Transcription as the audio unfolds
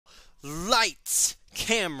Lights,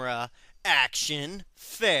 camera, action,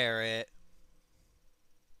 ferret.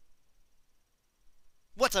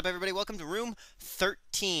 What's up, everybody? Welcome to Room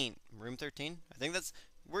 13. Room 13? I think that's...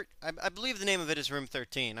 I believe the name of it is Room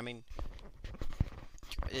 13. I mean,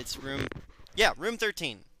 it's room... Yeah, Room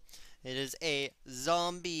 13. It is a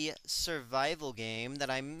zombie survival game that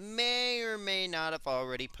I may or may not have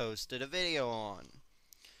already posted a video on.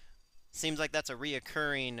 Seems like that's a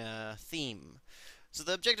reoccurring theme. So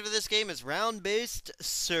the objective of this game is round-based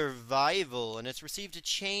survival, and it's received a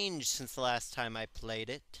change since the last time I played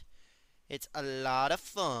it. It's a lot of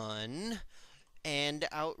fun, and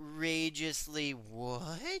outrageously...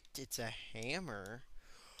 What? It's a hammer.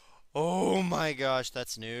 Oh my gosh,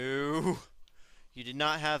 that's new. You did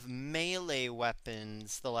not have melee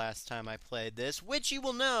weapons the last time I played this, which you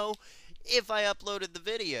will know if I uploaded the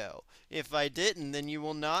video. If I didn't, then you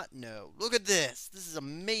will not know. Look at this. This is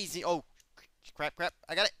amazing. Oh, crap.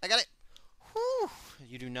 I got it. Whew.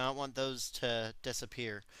 You do not want those to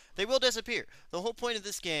disappear. They will disappear. The whole point of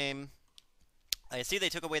this game... I see they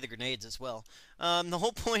took away the grenades as well. The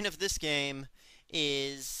whole point of this game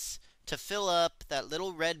is to fill up that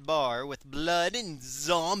little red bar with blood and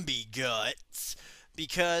zombie guts.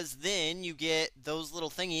 Because then you get those little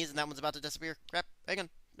thingies, and that one's about to disappear. Crap. Hang on.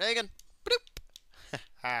 Bloop.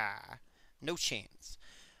 Ha. No chance.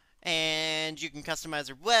 And you can customize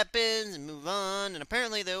your weapons and move on. And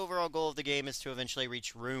apparently the overall goal of the game is to eventually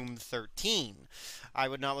reach Room 13. I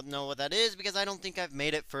would not know what that is because I don't think I've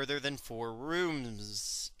made it further than 4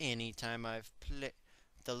 rooms anytime I've played.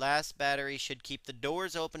 The last battery should keep the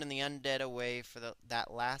doors open and the undead away for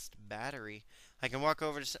that last battery. I can walk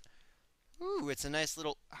over to... Ooh, it's a nice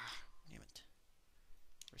little... Ah, damn it.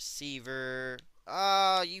 Receiver.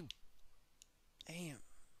 Ah, you... Damn.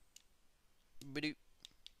 Badoop.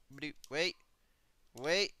 Wait.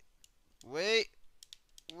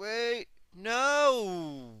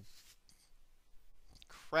 No!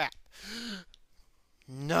 Crap.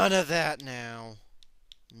 None of that now.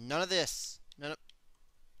 None of this. None of...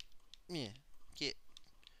 Yeah.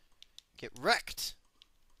 Get wrecked.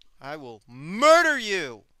 I will murder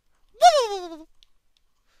you! Woo!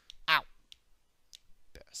 Ow.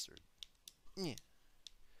 Bastard. Yeah.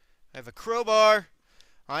 I have a crowbar.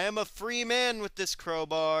 I am a free man with this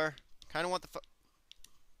crowbar. Kind of want the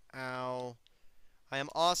Ow. I am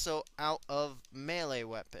also out of melee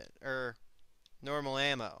weapon. Normal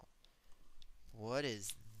ammo. What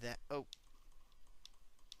is that? Oh.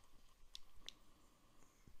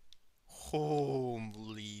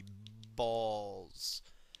 Holy balls.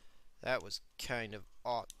 That was kind of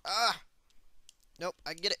odd. Ah! Nope,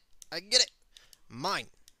 I get it. Mine.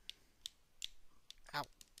 Ow.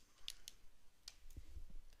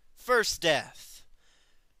 First death.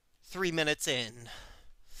 3 minutes in.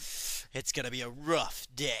 It's gonna be a rough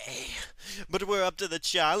day. But we're up to the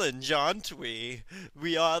challenge, aren't we?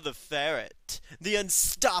 We are the ferret. The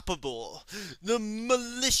unstoppable. The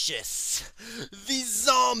malicious. The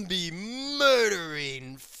zombie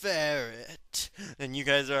murdering ferret. And you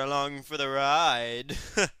guys are along for the ride.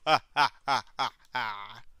 Ha ha ha ha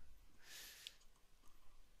ha.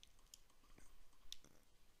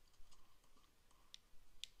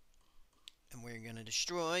 We're gonna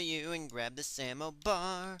destroy you and grab this ammo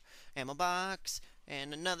box,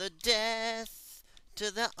 and another death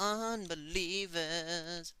to the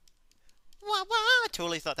unbelievers. Wah wah! I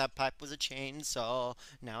totally thought that pipe was a chainsaw.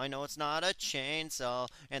 Now I know it's not a chainsaw,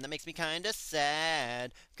 and that makes me kinda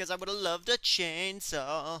sad, because I would've loved a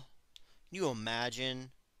chainsaw. You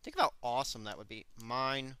imagine? Think of how awesome that would be.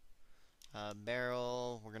 Mine.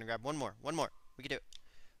 Barrel. We're gonna grab one more. We can do it.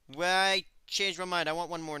 Well, I changed my mind. I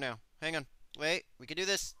want one more now. Hang on. Wait, we can do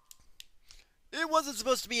this. It wasn't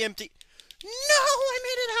supposed to be empty. No, I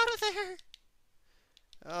made it out of there.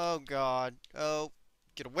 Oh, God. Oh,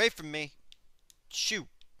 get away from me. Shoot.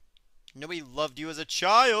 Nobody loved you as a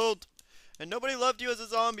child. And nobody loved you as a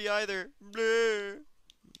zombie either. Bleh.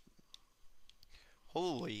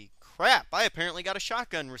 Holy crap. I apparently got a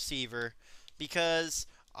shotgun receiver. Because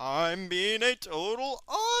I'm being a total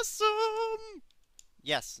awesome.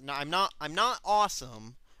 Yes, no, I'm not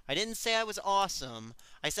awesome. I didn't say I was awesome.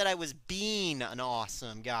 I said I was being an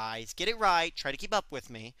awesome, guys. Get it right. Try to keep up with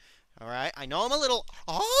me. Alright? I know I'm a little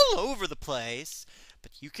all over the place,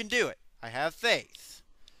 but you can do it. I have faith.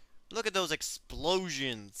 Look at those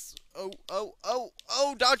explosions. Oh,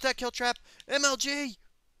 dodge that kill trap. MLG!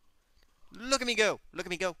 Look at me go. Look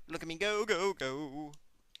at me go. Go.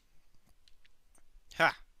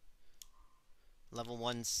 Ha! Level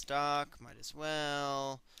 1 stock. Might as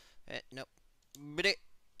well. Nope.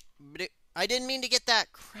 I didn't mean to get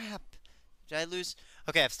that. Crap. Did I lose?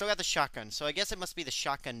 Okay, I've still got the shotgun, so I guess it must be the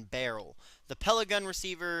shotgun barrel. The pellet gun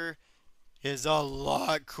receiver is a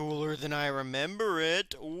lot cooler than I remember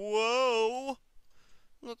it. Whoa!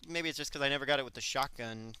 Look, maybe it's just because I never got it with the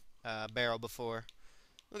shotgun barrel before.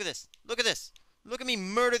 Look at this. Look at this. Look at me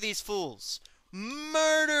murder these fools.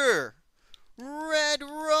 Murder! Red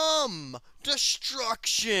rum!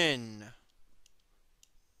 Destruction!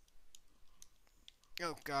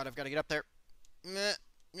 Oh god, I've got to get up there. Meh.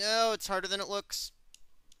 No, it's harder than it looks.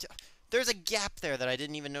 There's a gap there that I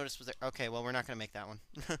didn't even notice was there. Okay, well, we're not going to make that one.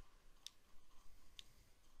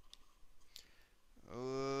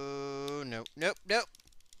 Oh, nope, nope, nope.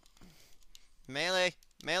 Melee.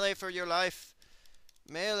 Melee for your life.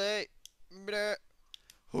 Melee. Blah.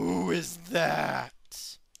 Who is that?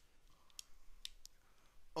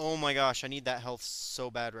 Oh my gosh, I need that health so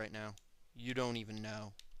bad right now. You don't even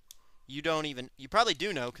know. You don't even... You probably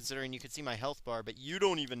do know, considering you can see my health bar, but you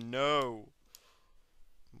don't even know.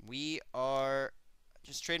 We are...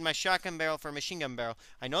 Just trading my shotgun barrel for a machine gun barrel.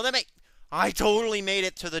 I know that I totally made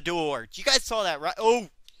it to the door. You guys saw that, right? Oh!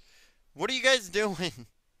 What are you guys doing?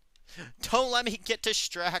 Don't let me get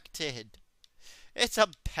distracted. It's a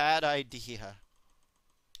bad idea.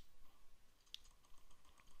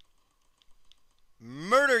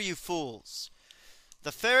 Murder, you fools!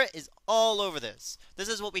 The ferret is all over this. This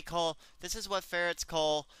is what ferrets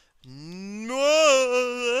call...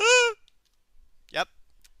 Yep.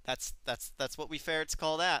 That's what we ferrets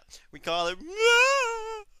call that. We call it...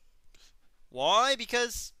 Why?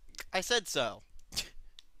 Because I said so.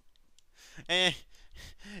 And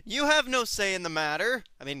you have no say in the matter.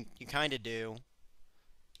 I mean, you kinda do.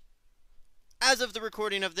 As of the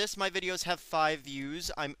recording of this, my videos have 5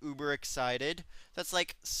 views. I'm uber excited. That's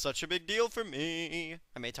like such a big deal for me.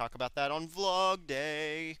 I may talk about that on vlog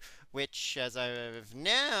day, which as of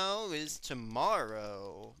now is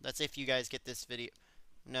tomorrow. That's if you guys get this video.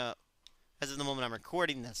 No, as of the moment I'm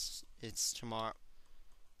recording this, it's tomorrow.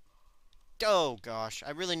 Oh gosh,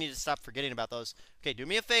 I really need to stop forgetting about those. Okay, do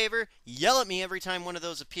me a favor, yell at me every time one of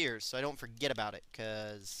those appears so I don't forget about it,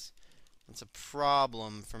 because it's a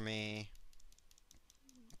problem for me.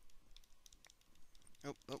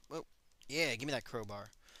 Oh, oh, oh. Yeah, give me that crowbar.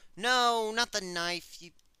 No, not the knife, you...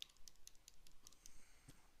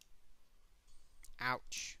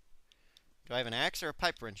 Ouch. Do I have an axe or a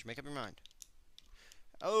pipe wrench? Make up your mind.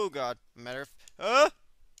 Oh god, matter of...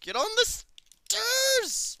 Get on the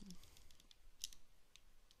stairs!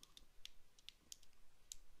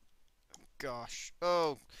 Gosh.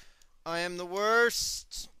 Oh, I am the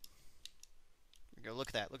worst. Here we go. Look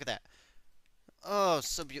at that. Look at that. Oh,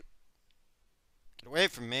 so beautiful. Get away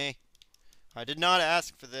from me. I did not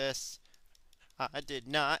ask for this. I did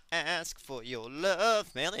not ask for your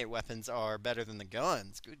love. Melee weapons are better than the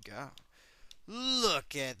guns. Good God.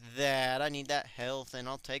 Look at that. I need that health, and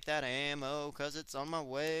I'll take that ammo, because it's on my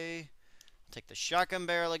way. I'll take the shotgun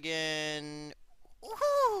barrel again.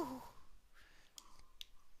 Woohoo!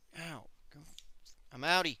 Ow. I'm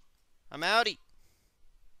outie. I'm outie.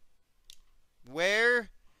 Where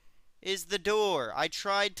is the door? I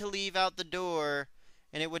tried to leave out the door,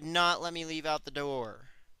 and it would not let me leave out the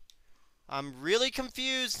door. I'm really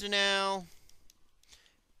confused now.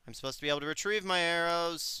 I'm supposed to be able to retrieve my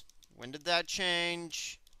arrows. When did that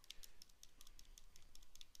change?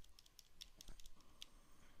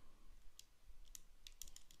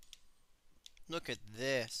 Look at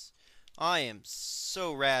this. I am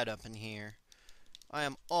so rad up in here. I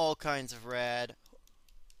am all kinds of rad.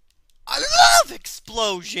 I love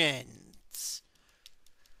explosions!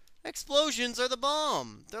 Explosions are the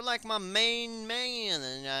bomb. They're like my main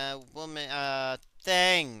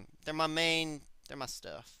thing. They're my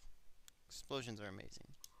stuff. Explosions are amazing.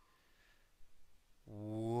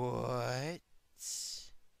 What?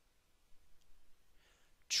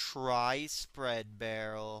 Tri-spread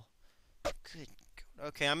barrel. Good God.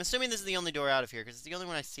 Okay, I'm assuming this is the only door out of here, because it's the only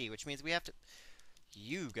one I see, which means we have to...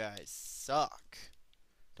 You guys suck.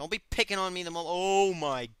 Don't be picking on me the moment. Oh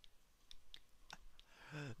my...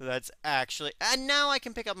 That's actually... And now I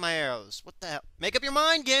can pick up my arrows. What the hell? Make up your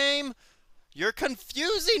mind, game! You're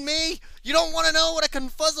confusing me! You don't want to know what a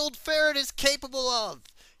confuzzled ferret is capable of!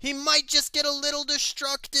 He might just get a little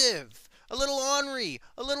destructive! A little ornery!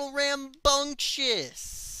 A little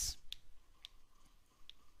rambunctious!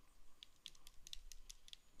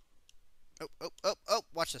 Oh, oh, oh, oh!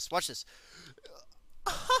 Watch this, watch this!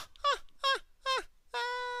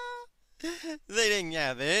 They didn't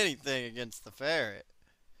have anything against the ferret.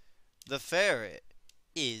 The ferret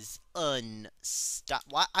is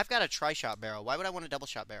unstoppable. I've got a tri-shot barrel. Why would I want a double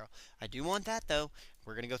shot barrel? I do want that, though.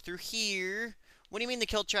 We're going to go through here. What do you mean the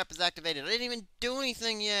kill trap is activated? I didn't even do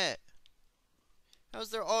anything yet. How's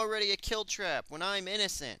there already a kill trap when I'm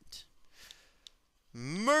innocent?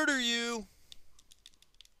 Murder you!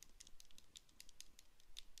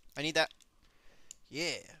 I need that.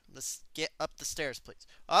 Yeah, let's get up the stairs, please.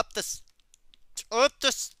 Up the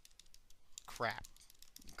crap.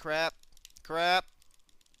 Crap. Crap.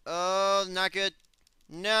 Oh, not good.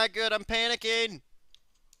 Not good. I'm panicking.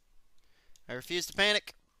 I refuse to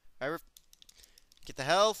panic. Get the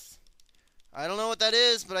health. I don't know what that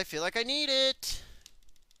is, but I feel like I need it.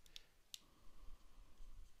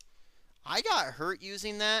 I got hurt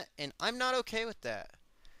using that, and I'm not okay with that.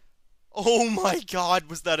 Oh my god,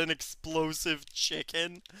 was that an explosive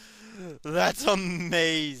chicken? That's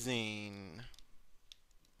amazing.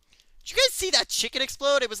 Did you guys see that chicken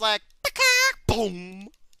explode? It was like, boom.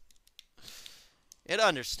 It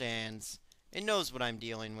understands. It knows what I'm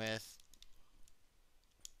dealing with.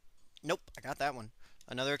 Nope, I got that one.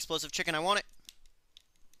 Another explosive chicken, I want it.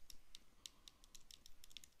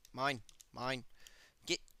 Mine. Mine.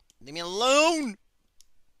 Leave me alone!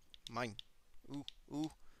 Mine. Ooh,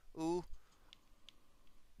 ooh, ooh.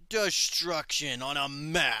 Destruction on a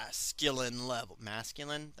masculine level.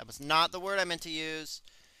 Masculine? That was not the word I meant to use.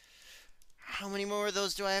 How many more of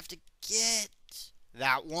those do I have to get?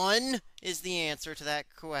 That one is the answer to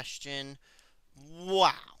that question.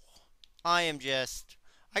 Wow. I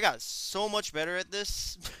got so much better at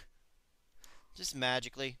this. Just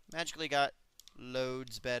magically. Magically got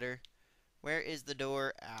loads better. Where is the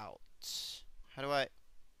door out? How do I...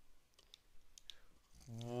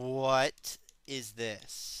 What is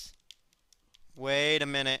this? Wait a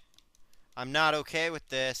minute. I'm not okay with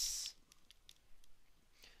this.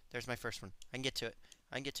 There's my first one. I can get to it.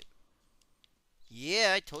 I can get to it.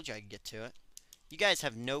 Yeah, I told you I could get to it. You guys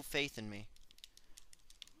have no faith in me.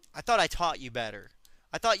 I thought I taught you better.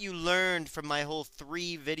 I thought you learned from my whole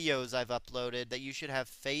 3 videos I've uploaded that you should have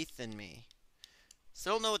faith in me.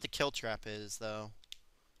 Still don't know what the kill trap is, though.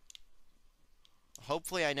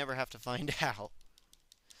 Hopefully I never have to find out.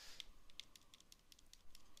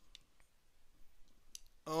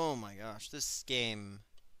 Oh my gosh, this game.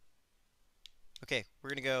 Okay,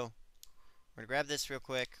 we're gonna grab this real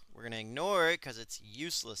quick. We're gonna ignore it because it's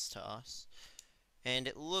useless to us. And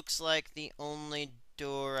it looks like the only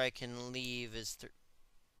door I can leave is through.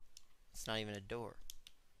 It's not even a door.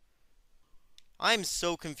 I'm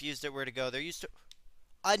so confused at where to go. There used to...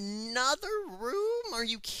 Another room?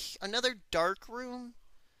 Another dark room?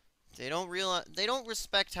 They don't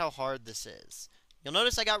respect how hard this is. You'll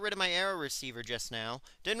notice I got rid of my arrow receiver just now.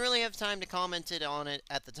 Didn't really have time to comment on it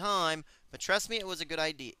at the time, but trust me, it was a good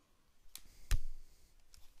idea.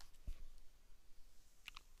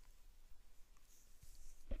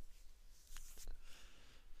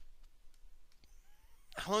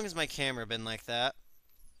 How long has my camera been like that?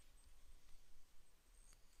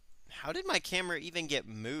 How did my camera even get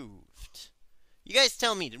moved? You guys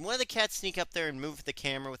tell me, did one of the cats sneak up there and move the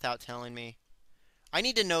camera without telling me? I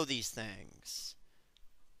need to know these things.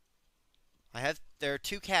 There are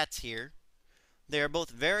 2 cats here. They are both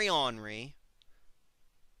very ornery.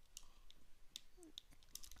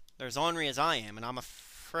 They're as ornery as I am, and I'm a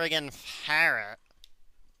friggin' parrot.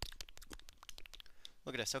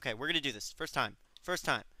 Look at this. Okay, we're gonna do this. First time. First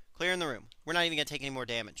time. Clearing the room. We're not even gonna take any more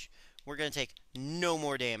damage. We're gonna take no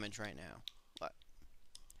more damage right now. What?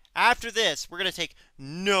 After this, we're gonna take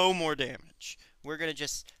no more damage. We're gonna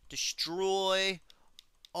just destroy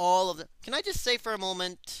all of the... Can I just say for a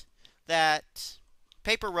moment that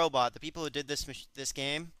Paper Robot, the people who did this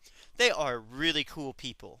game, they are really cool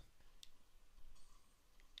people.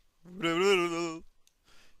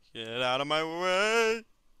 Get out of my way.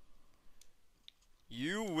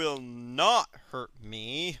 You will not hurt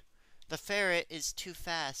me. The ferret is too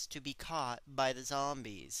fast to be caught by the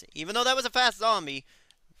zombies. Even though that was a fast zombie,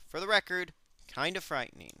 for the record, kind of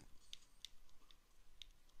frightening.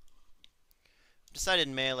 Decided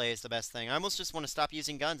melee is the best thing. I almost just want to stop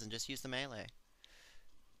using guns and just use the melee.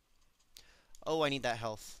 Oh, I need that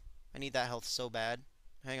health. I need that health so bad.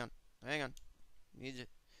 Hang on. Hang on. You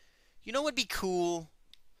know what would be cool?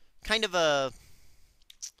 Kind of a...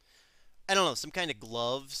 I don't know, some kind of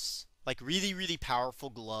gloves. Like really, really powerful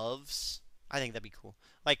gloves. I think that'd be cool.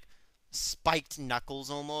 Like spiked knuckles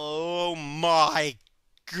almost. Oh my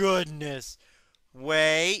goodness.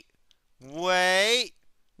 Wait. Wait.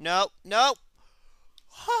 Nope. Nope.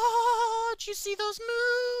 Oh, did you see those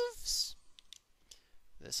moves?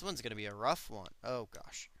 This one's gonna be a rough one. Oh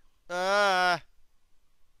gosh. Oh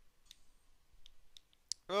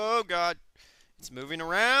god. It's moving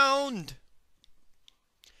around.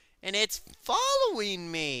 And it's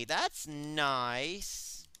following me. That's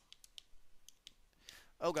nice.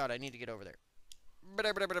 Oh god, I need to get over there.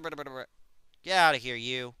 Get out of here,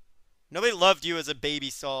 you. Nobody loved you as a baby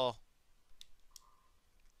Saul.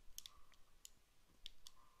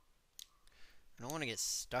 I don't want to get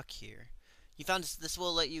stuck here. You found this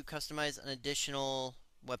will let you customize an additional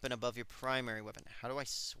weapon above your primary weapon. How do I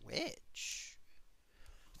switch?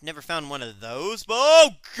 Never found one of those.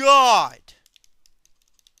 Oh, God!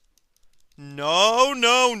 No,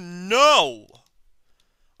 no, no!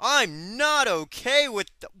 I'm not okay with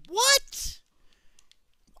the... What?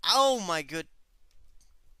 Oh, my good...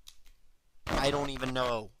 I don't even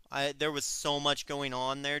know. There was so much going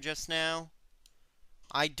on there just now.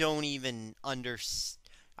 I don't even understand.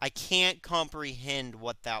 I can't comprehend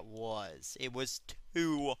what that was. It was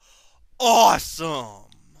too awesome.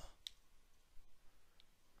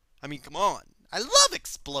 I mean, come on. I love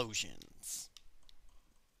explosions.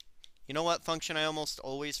 You know what function I almost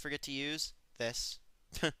always forget to use? This.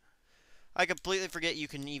 I completely forget you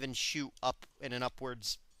can even shoot up in an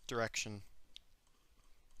upwards direction.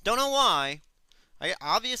 Don't know why.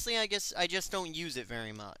 Obviously, I guess I just don't use it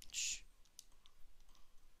very much.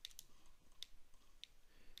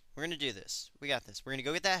 We're going to do this. We got this. We're going to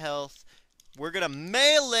go get that health. We're going to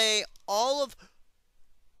melee all of...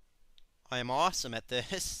 I am awesome at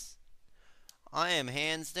this. I am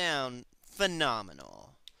hands down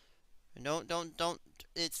phenomenal. Don't.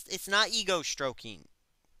 It's not ego stroking.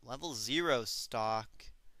 Level 0 stock.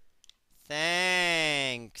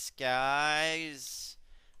 Thanks, guys.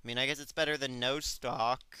 I mean, I guess it's better than no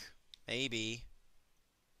stock. Maybe.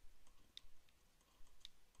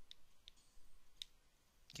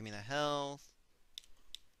 Give me the health.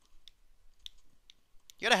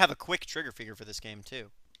 You gotta have a quick trigger finger for this game, too.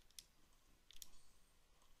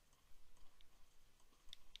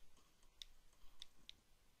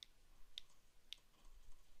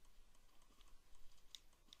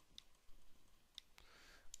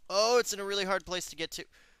 Oh, it's in a really hard place to get to.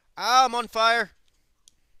 Ah, I'm on fire.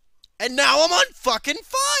 And now I'm on fucking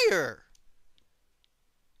fire!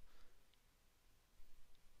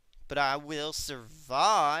 But I will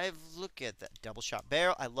survive. Look at that double shot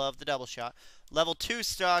barrel. I love the double shot. Level 2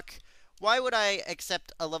 stock. Why would I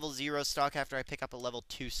accept a level 0 stock after I pick up a level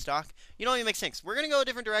 2 stock? You don't even make sense. We're going to go a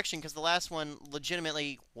different direction because the last one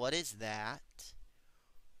legitimately... What is that?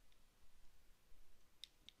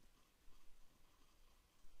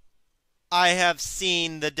 I have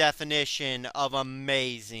seen the definition of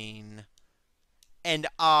amazing. And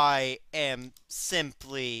I am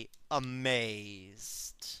simply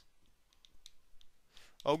amazed.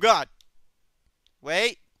 Oh, God.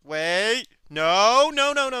 Wait. No.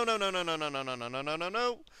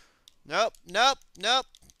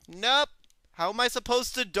 Nope. How am I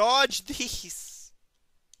supposed to dodge these?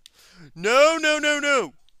 No.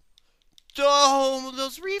 Oh,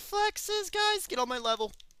 those reflexes, guys. Get on my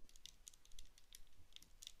level.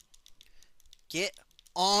 Get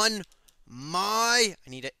on my...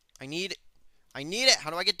 I need it. How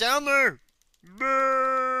do I get down there?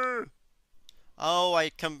 Oh, I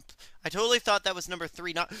totally thought that was number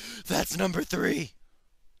 3. Not... That's number 3.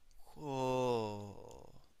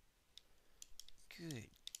 Oh. Good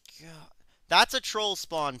God. That's a troll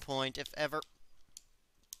spawn point, if ever.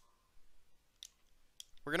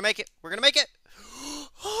 We're gonna make it.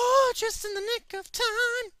 Oh, just in the nick of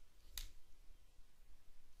time.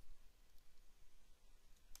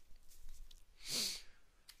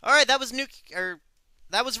 Alright, that was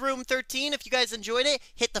Room 13. If you guys enjoyed it,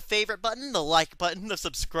 hit the favorite button, the like button, the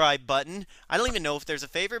subscribe button. I don't even know if there's a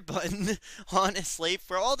favorite button, honestly.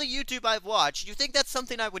 For all the YouTube I've watched, you'd think that's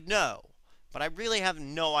something I would know. But I really have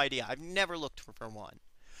no idea. I've never looked for one.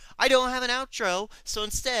 I don't have an outro, so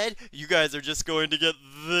instead, you guys are just going to get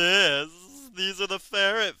this. These are the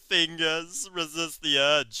ferret fingers. Resist the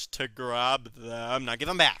urge to grab them. Now give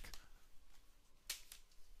them back.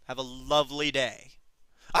 Have a lovely day.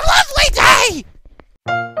 A lovely day!